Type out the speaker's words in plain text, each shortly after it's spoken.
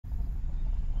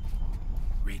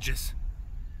Regis?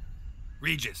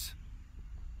 Regis!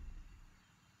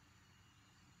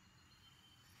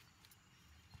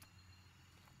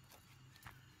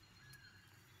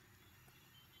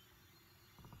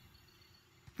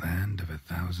 Land of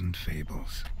 1,000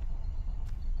 fables.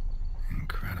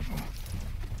 Incredible.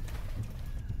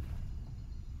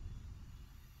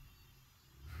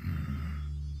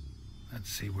 Let's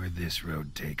see where this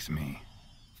road takes me.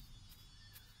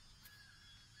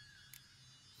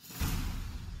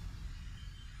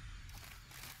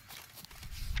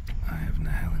 Eye of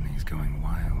Nahelines going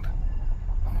wild.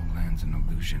 All land's an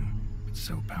illusion. It's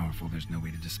so powerful there's no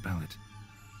way to dispel it.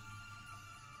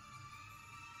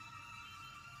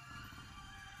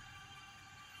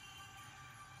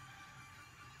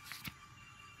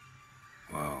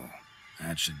 Whoa,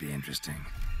 that should be interesting.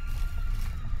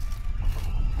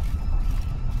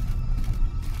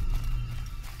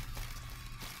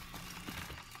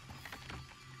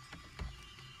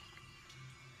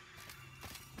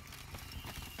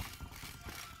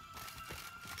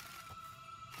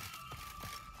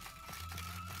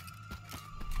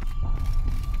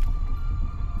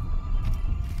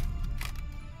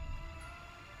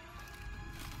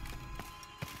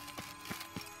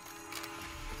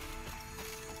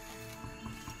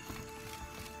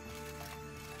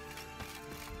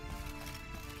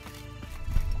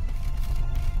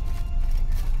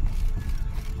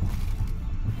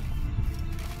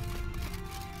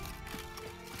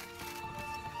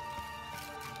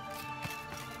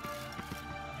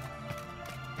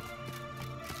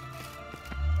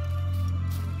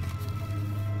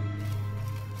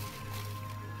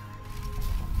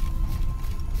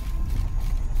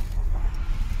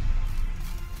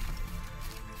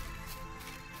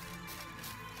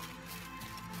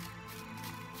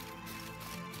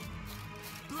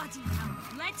 Bloody hell,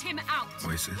 let him out!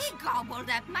 Voices? He gobbled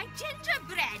up my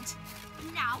gingerbread.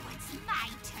 Now it's my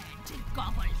turn to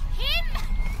gobble him.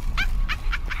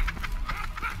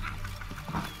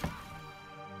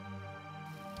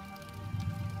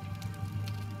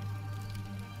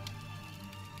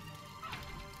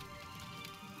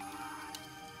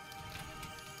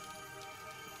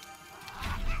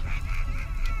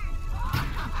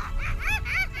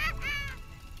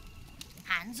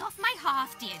 Hands off my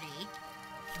hearth, dearie.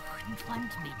 You wouldn't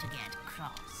want me to get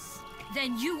cross.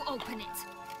 Then you open it.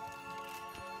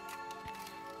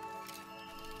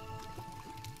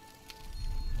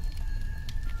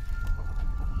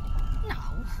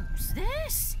 Now, who's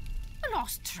this? A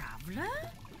lost traveler?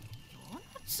 You're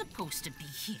not supposed to be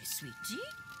here, sweetie.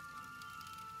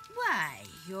 Why,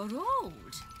 you're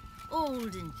old.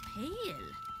 Old and pale.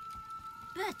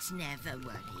 But never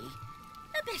worry.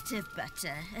 A bit of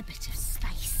butter, a bit of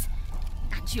spice.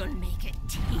 And you'll make a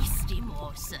tasty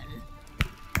morsel.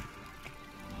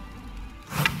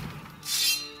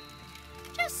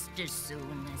 Just as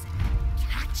soon as I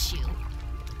catch you.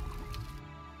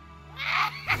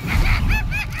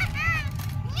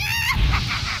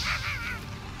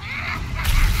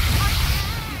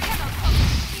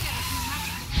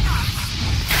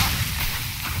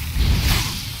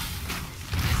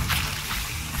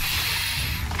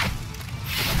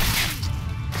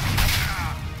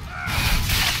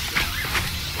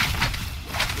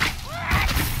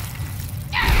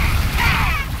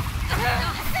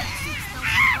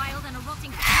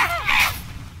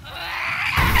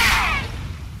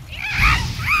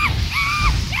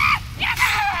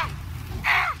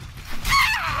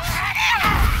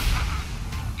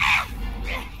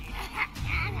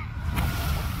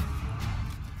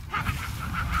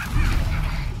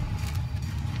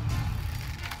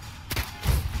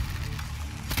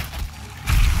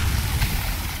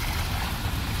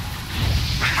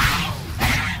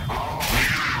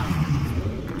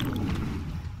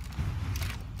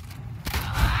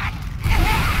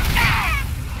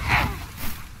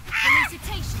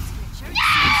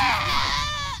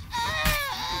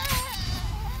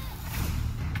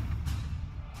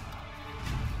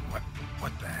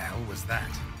 What the hell was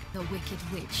that? The Wicked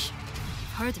Witch.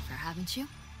 You've heard of her, haven't you?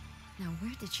 Now,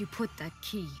 where did you put that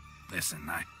key? Listen,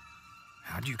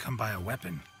 how'd you come by a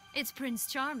weapon? It's Prince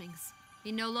Charming's.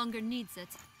 He no longer needs it.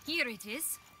 Here it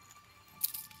is.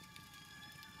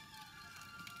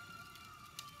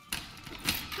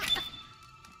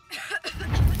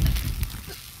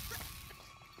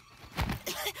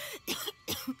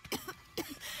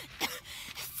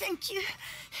 Thank you.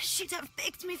 She'd have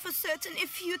begged me for certain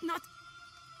if you'd not...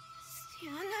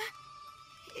 Sienna?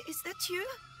 Is that you?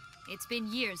 It's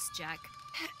been years, Jack.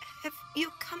 Have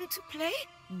you come to play?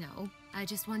 No, I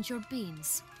just want your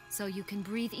beans, so you can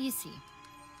breathe easy.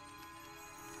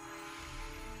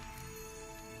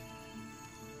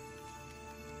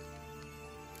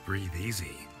 Breathe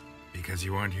easy. Because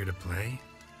you aren't here to play?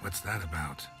 What's that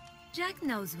about? Jack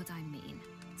knows what I mean,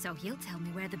 so he'll tell me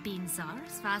where the beans are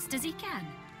as fast as he can.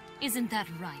 Isn't that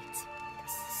right?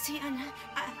 Sienna,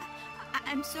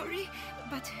 I'm sorry,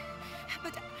 but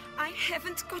I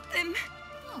haven't got them.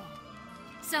 Oh,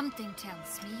 something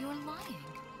tells me you're lying.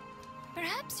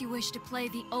 Perhaps you wish to play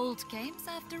the old games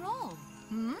after all,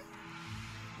 hmm?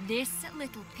 This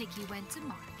little piggy went to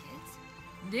market.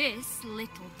 This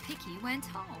little piggy went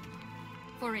home,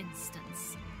 for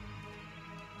instance.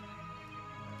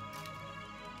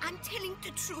 I'm telling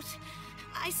the truth.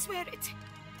 I swear it.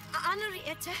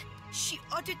 Henrietta, she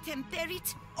ordered them buried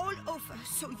all over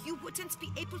so you wouldn't be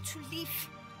able to leave.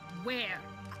 Where?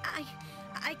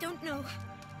 I don't know.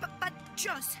 But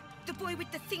Joss, the boy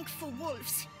with the thing for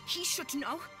wolves, he should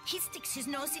know. He sticks his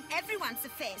nose in everyone's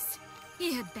affairs.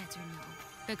 He had better know,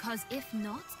 because if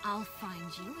not, I'll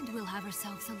find you and we'll have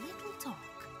ourselves a little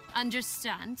talk.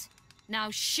 Understand? Now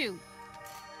shoo!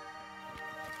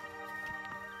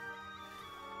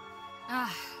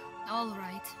 Ah, all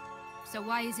right. So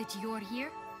why is it you're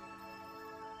here?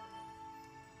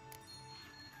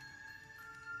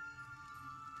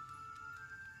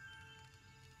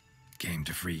 Came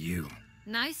to free you.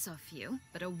 Nice of you,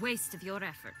 but a waste of your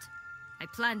effort. I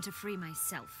plan to free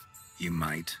myself. You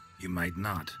might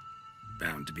not.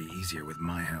 Bound to be easier with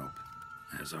my help,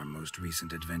 as our most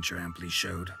recent adventure amply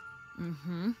showed.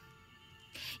 Mm-hmm.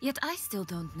 Yet I still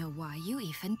don't know why you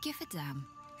even give a damn.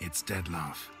 It's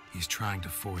Deadloff. He's trying to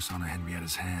force Anna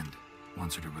Henrietta's hand.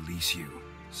 Wants her to release you.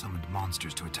 Summoned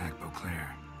monsters to attack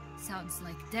Beauclair. Sounds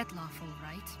like Deadloff, all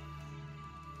right.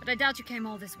 But I doubt you came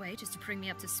all this way just to bring me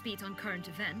up to speed on current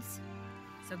events.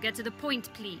 So get to the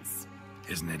point, please.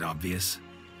 Isn't it obvious?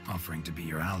 Offering to be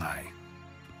your ally.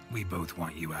 We both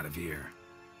want you out of here.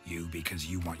 You because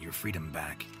you want your freedom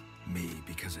back. Me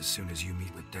because as soon as you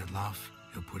meet with Deadloff,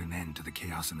 he'll put an end to the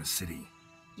chaos in the city.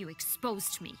 You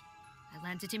exposed me. I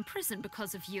landed in prison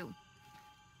because of you.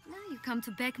 Now you come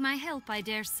to beg my help, I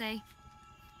dare say.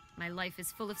 My life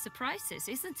is full of surprises,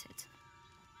 isn't it?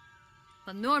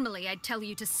 But normally I'd tell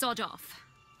you to sod off.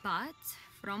 But,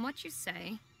 from what you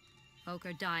say, folk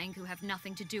are dying who have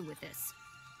nothing to do with this.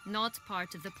 Not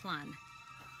part of the plan.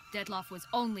 Deadloff was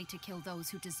only to kill those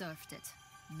who deserved it.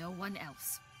 No one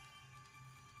else.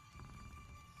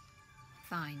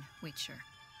 Fine, Witcher.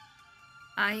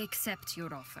 I accept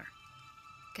your offer.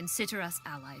 Consider us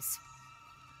allies.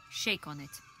 Shake on it.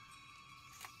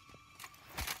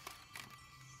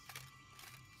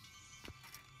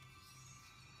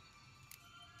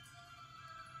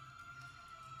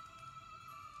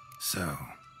 So,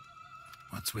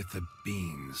 what's with the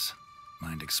beans?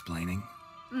 Mind explaining?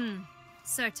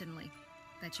 Certainly.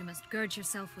 But you must gird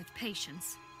yourself with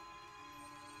patience.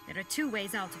 There are two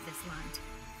ways out of this land.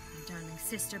 My darling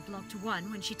sister blocked one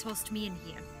when she tossed me in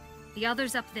here. The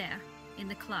other's up there, in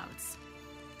the clouds.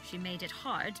 She made it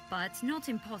hard, but not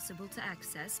impossible to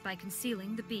access by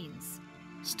concealing the beans.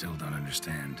 Still don't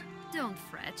understand. Don't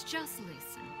fret, just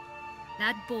listen.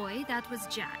 That boy, that was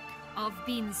Jack, of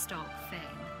Beanstalk fame.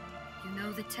 You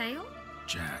know the tale?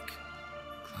 Jack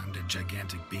climbed a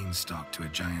gigantic beanstalk to a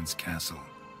giant's castle,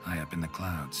 high up in the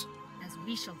clouds. As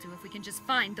we shall do if we can just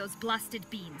find those blasted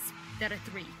beans. There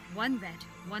are 3. 1 red,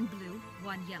 1 blue,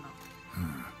 1 yellow.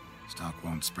 Stalk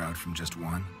won't sprout from just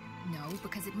one? No,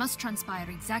 because it must transpire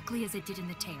exactly as it did in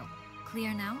the tale.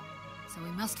 Clear now? So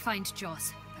we must find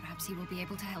Joss. Perhaps he will be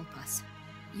able to help us.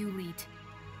 You lead.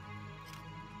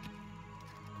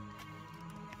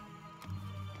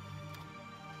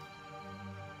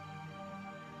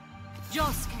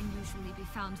 Joss can usually be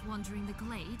found wandering the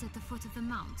glade at the foot of the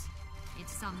mount.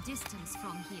 It's some distance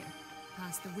from here,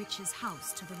 past the witch's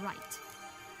house to the right.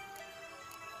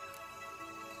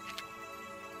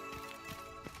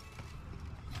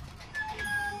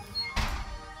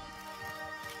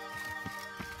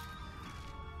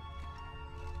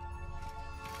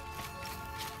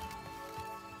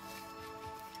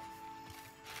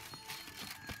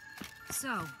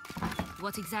 So,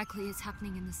 what exactly is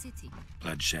happening in the city?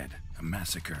 Bloodshed, a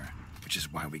massacre, which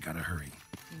is why we gotta hurry.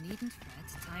 You needn't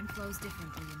fret. Time flows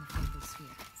differently in the Fable Sphere.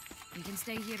 We can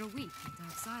stay here a week, and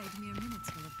outside mere minutes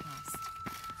will have passed.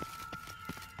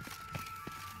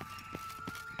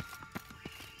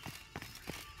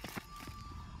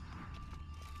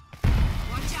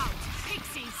 Watch out!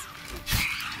 Pixies!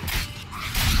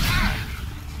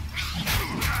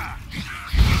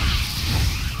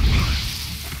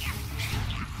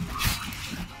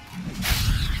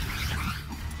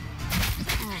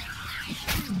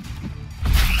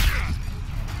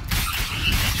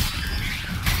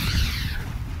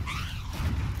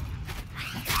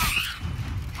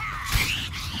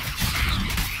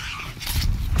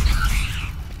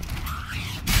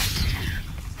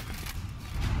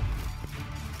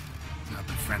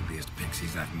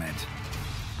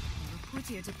 put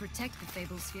here to protect the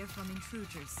Fableспhere from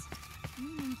intruders.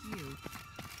 Meaning you.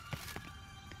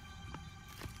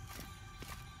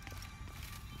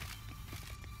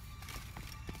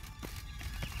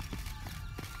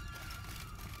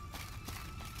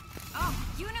 Oh,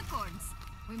 unicorns!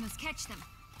 We must catch them.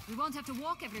 We won't have to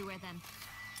walk everywhere then.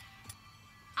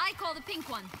 I call the pink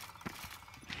one.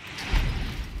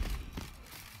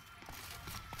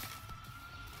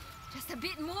 Just a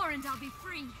bit more and I'll be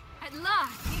free. At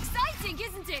last! Exciting,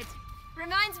 isn't it?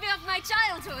 Reminds me of my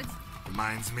childhood.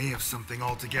 Reminds me of something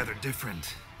altogether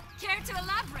different. Care to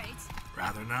elaborate?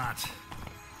 Rather not.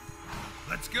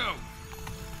 Let's go.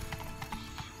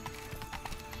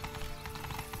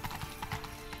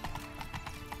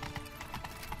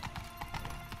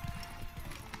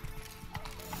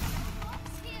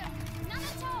 Here, none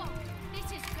at all.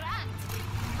 This is grand.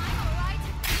 I'm all right.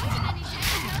 Not in any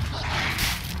danger.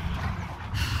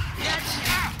 That's it.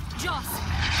 Joss.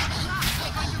 At last,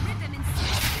 we're going to rip them in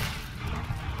six.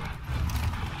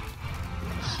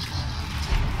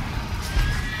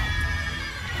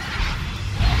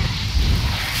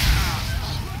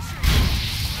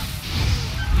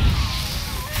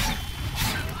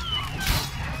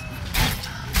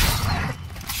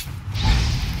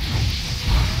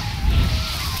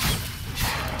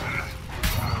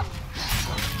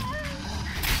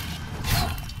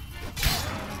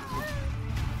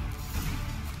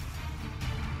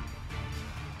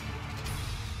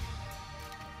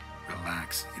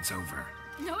 Relax, it's over.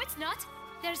 No, it's not.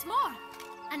 There's more.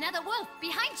 Another wolf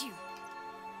behind you.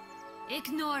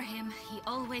 Ignore him. He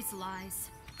always lies.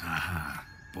 Aha.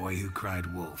 Boy who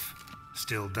cried wolf.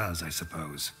 Still does, I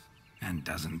suppose. And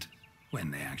doesn't,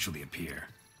 when they actually appear.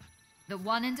 The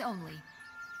one and only.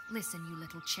 Listen, you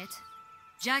little chit.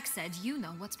 Jack said you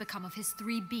know what's become of his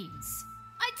 3 beans.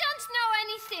 I don't know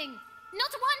anything!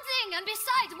 Not one thing, and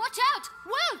besides, watch out!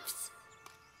 Wolves!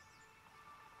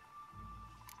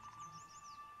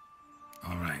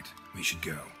 All right, we should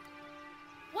go.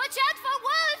 Watch out for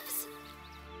wolves!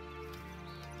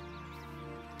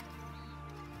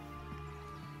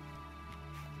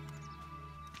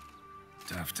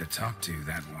 Tough to talk to,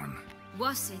 that one.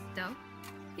 Was it, though?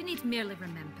 You need merely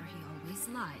remember he always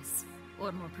lies.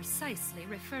 Or more precisely,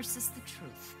 reverses the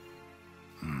truth.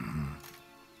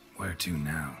 Where to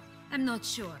now? I'm not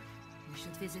sure. We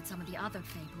should visit some of the other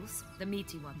fables. The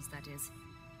meaty ones, that is.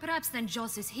 Perhaps then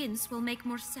Joss's hints will make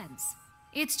more sense.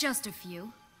 It's just a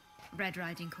few. Red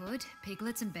Riding Hood,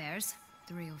 piglets and bears,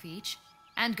 3 of each.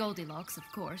 And Goldilocks, of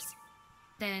course.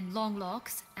 Then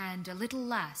Longlocks, and a little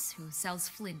lass who sells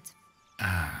flint.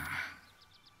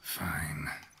 Fine.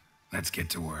 Let's get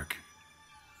to work.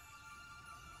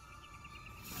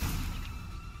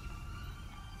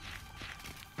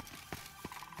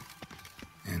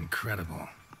 Incredible.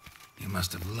 You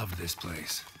must have loved this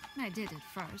place. I did at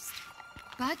first.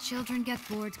 But children get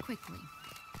bored quickly.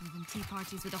 Even tea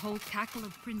parties with a whole cackle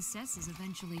of princesses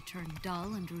eventually turn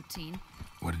dull and routine.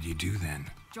 What did you do then?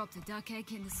 Dropped a duck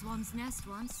egg in the swan's nest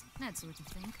once, that sort of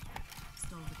thing.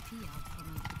 Stole the tea out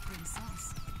from the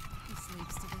princess. He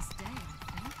sleeps to this day,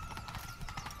 I think.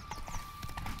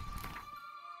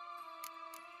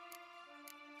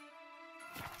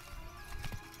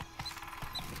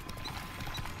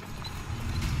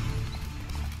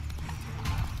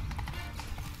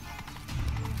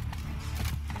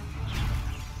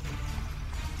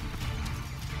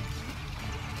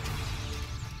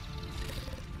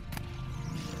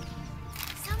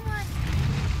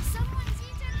 Someone's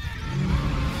eaten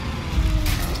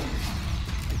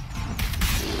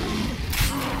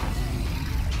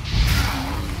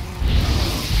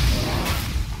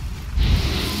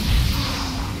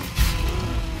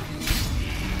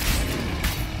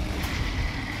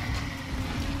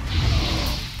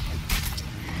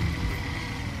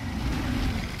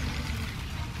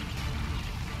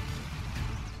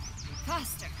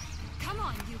Faster! Come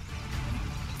on, you...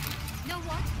 Know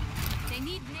what? They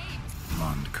need names.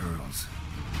 Blonde curls.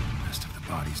 Rest of the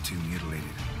body's too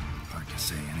mutilated. Hard to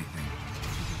say anything.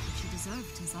 She got what she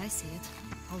deserved, as I see it.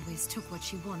 Always took what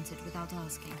she wanted without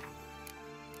asking.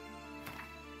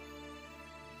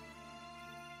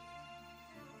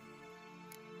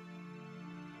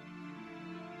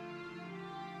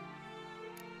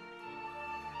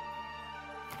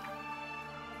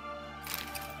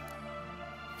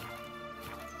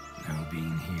 No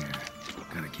being here.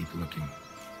 Gotta keep looking.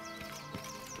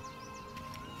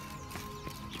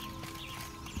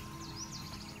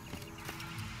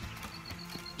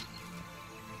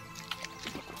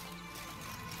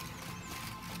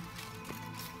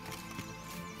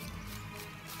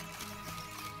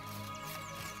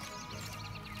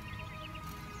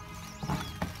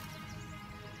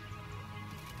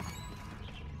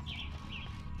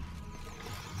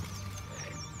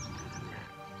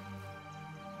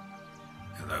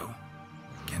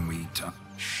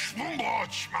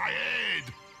 Ouch, my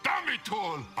head! Damn it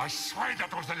all! I swear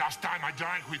that was the last time I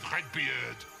drank with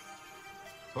Redbeard.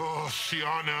 Oh,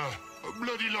 Sienna, a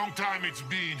bloody long time it's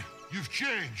been. You've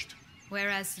changed.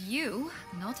 Whereas you,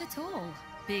 not at all,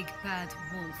 big bad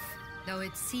wolf. Though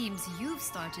it seems you've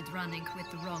started running with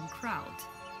the wrong crowd.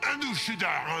 And who should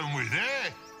I run with, eh?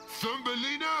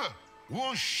 Thumbelina?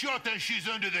 One shot and she's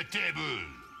under the table.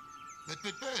 But,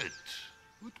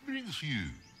 what brings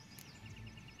you?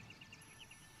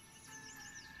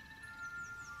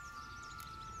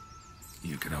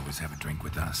 You could always have a drink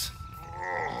with us.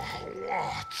 Oh,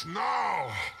 what? No!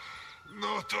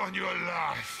 Not on your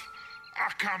life.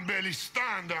 I can barely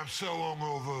stand, I'm so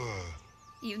hungover.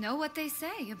 You know what they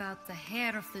say about the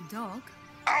hair of the dog?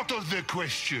 Out of the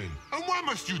question. And why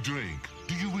must you drink?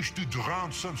 Do you wish to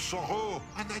drown some sorrow?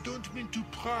 And I don't mean to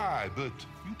pry, but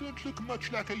you don't look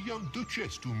much like a young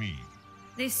duchess to me.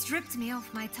 They stripped me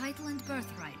of my title and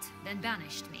birthright, then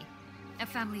banished me. A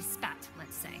family spat,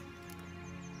 let's say.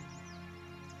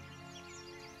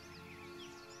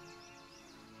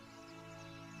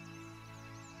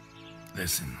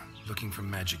 Listen, looking for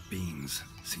magic beans.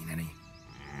 Seen any?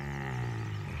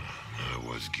 I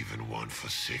was given one for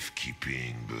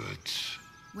safekeeping, but...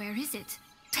 Where is it?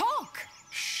 Talk!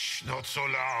 Shh, not so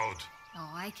loud. Oh,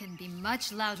 I can be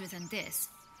much louder than this.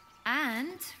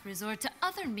 And resort to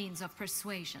other means of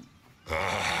persuasion.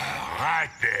 Right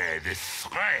there, the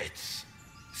threats.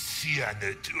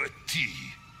 Sienna to a T.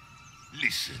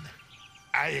 Listen,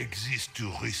 I exist to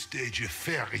restage a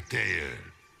fairy tale.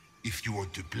 If you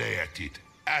want to play at it,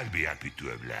 I'll be happy to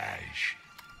oblige.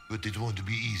 But it won't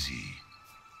be easy.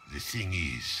 The thing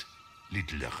is,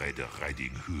 little Red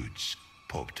Riding Hoods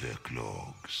popped her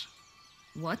clogs.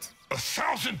 What?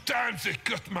 1,000 times they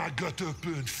cut my gut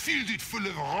open, filled it full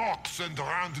of rocks and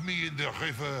drowned me in the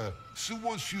river. So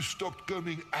once you stopped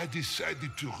coming, I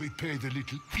decided to repay the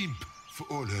little imp for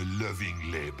all her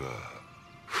loving labor.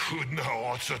 Who'd know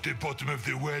what's at the bottom of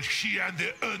the well? She and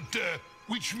the hunter.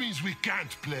 Which means we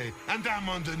can't play, and I'm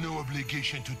under no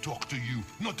obligation to talk to you.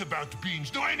 Not about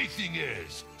beans, nor anything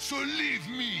else. So leave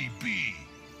me be.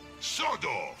 Sod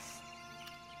off.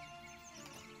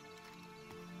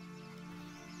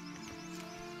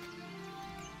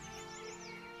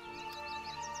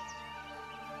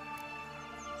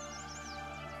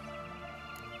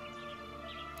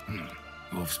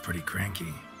 Wolf's pretty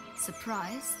cranky.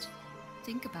 Surprised?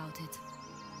 Think about it.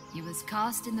 He was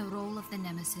cast in the role of the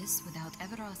Nemesis without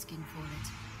ever asking for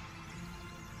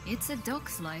it. It's a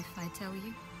dog's life, I tell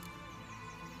you.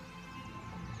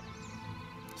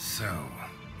 So,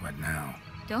 what now?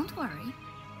 Don't worry.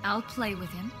 I'll play with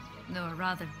him. Or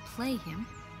rather, play him.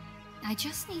 I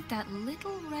just need that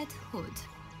little red hood.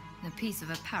 The piece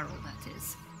of apparel, that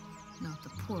is. Not the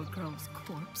poor girl's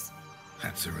corpse.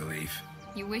 That's a relief.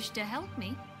 You wish to help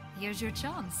me? Here's your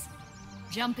chance.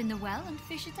 Jump in the well and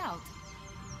fish it out.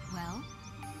 Well,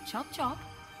 chop chop.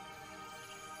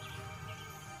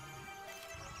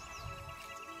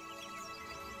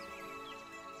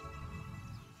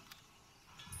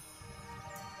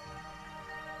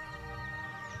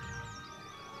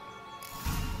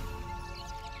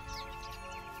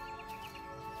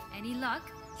 Any luck?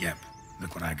 Yep,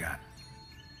 look what I got.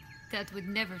 That would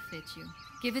never fit you.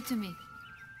 Give it to me.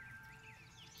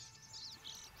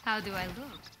 How do I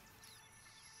look?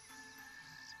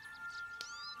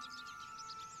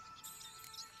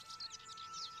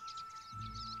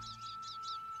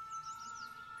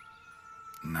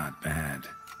 Not bad.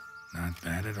 Not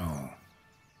bad at all.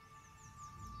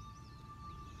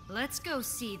 Let's go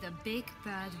see the big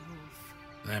bad wolf.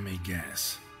 Let me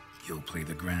guess. You'll play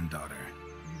the granddaughter.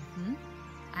 Mm-hmm.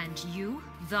 And you,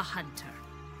 the hunter.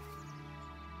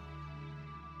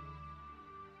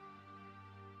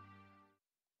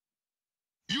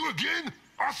 You again?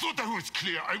 I thought I was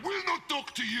clear. I will not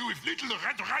talk to you if little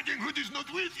Red Riding Hood is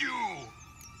not with you.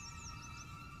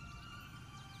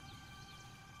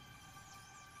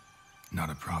 Not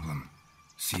a problem.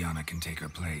 Sienna can take her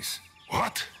place.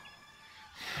 What?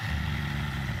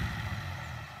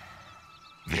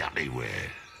 Very well.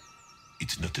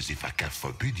 It's not as if I can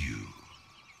forbid you.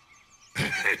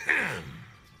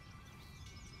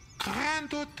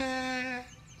 Granddaughter,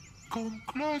 come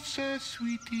closer,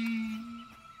 sweetie.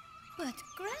 But,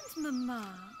 Grandmama,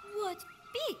 what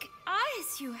big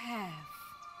eyes you have.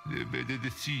 The better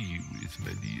to see you with,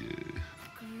 my dear.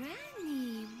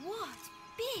 Granny, what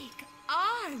big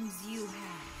arms you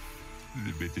have.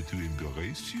 The better to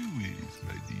embrace you with,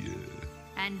 my dear.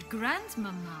 And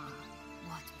Grandmama,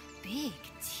 what big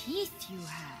teeth you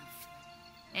have.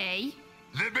 Eh?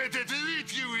 The better to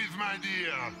eat you with, my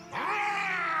dear.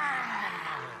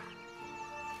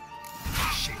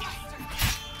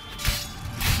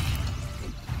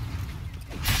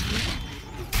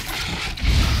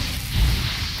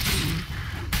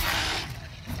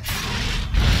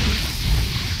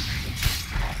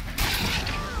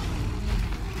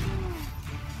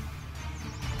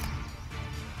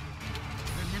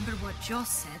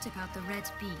 Joss said about the red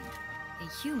bean.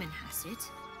 A human has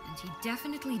it, and he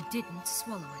definitely didn't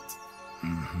swallow it.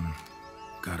 Mm-hmm.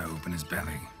 Gotta open his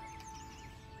belly.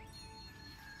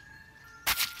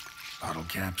 Bottle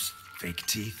caps, fake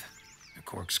teeth, a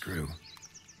corkscrew.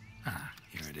 Ah,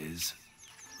 here it is.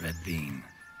 Red bean.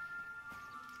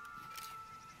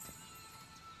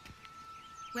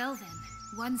 Well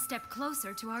then, one step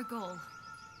closer to our goal.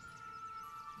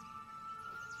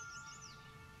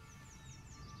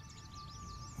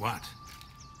 What?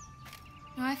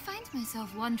 Now, I find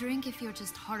myself wondering if you're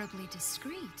just horribly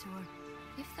discreet, or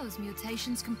if those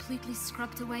mutations completely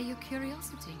scrubbed away your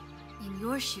curiosity. In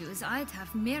your shoes, I'd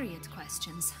have myriad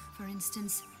questions. For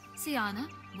instance, Sienna,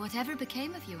 whatever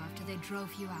became of you after they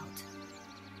drove you out?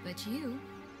 But you,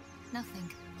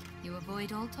 nothing. You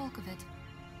avoid all talk of it.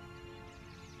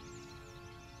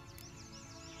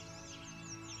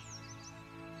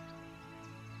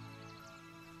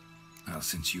 Well,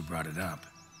 since you brought it up,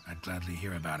 I'd gladly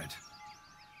hear about it.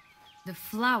 The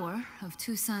flower of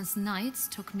Toussaint's Knights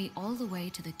took me all the way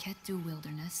to the Ketdu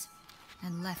wilderness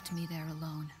and left me there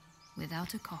alone,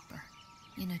 without a copper,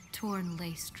 in a torn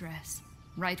lace dress,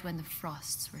 right when the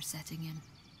frosts were setting in.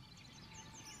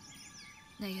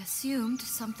 They assumed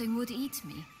something would eat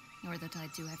me, or that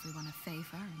I'd do everyone a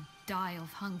favor and die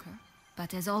of hunger.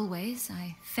 But as always,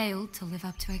 I failed to live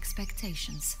up to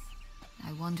expectations.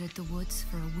 I wandered the woods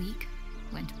for a week,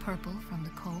 went purple from the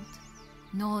cold,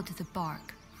 gnawed the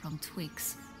bark from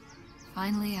twigs.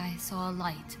 Finally, I saw a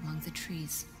light among the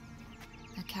trees.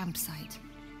 A campsite.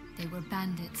 They were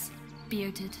bandits,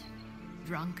 bearded,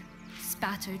 drunk,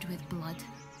 spattered with blood.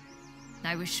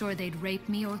 I was sure they'd rape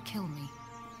me or kill me,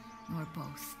 or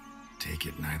both. Take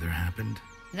it neither happened?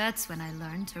 That's when I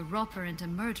learned a robber and a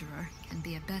murderer can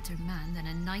be a better man than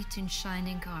a knight in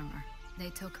shining armor. They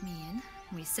took me in,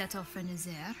 we set off for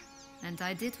Nazaire, and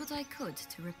I did what I could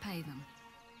to repay them.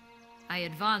 I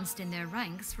advanced in their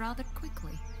ranks rather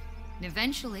quickly.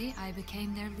 Eventually, I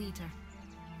became their leader.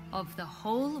 Of the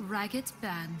whole ragged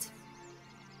band.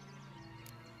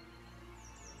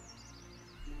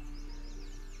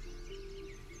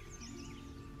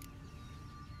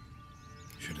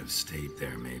 Should have stayed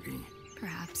there, maybe.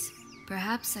 Perhaps.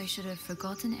 Perhaps I should have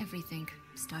forgotten everything,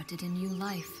 started a new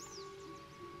life.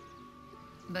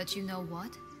 But you know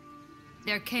what?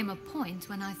 There came a point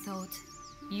when I thought,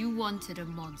 you wanted a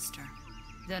monster.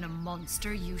 Then a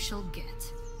monster you shall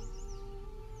get.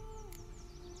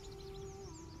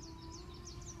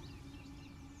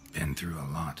 Been through a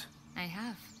lot. I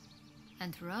have.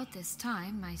 And throughout this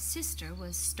time, my sister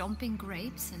was stomping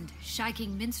grapes and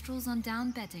shagging minstrels on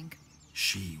down bedding.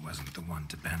 She wasn't the one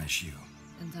to banish you.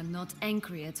 And I'm not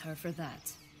angry at her for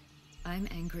that. I'm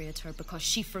angry at her because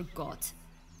she forgot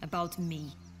about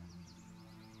me.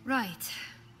 Right.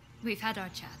 We've had our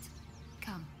chat.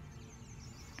 Come.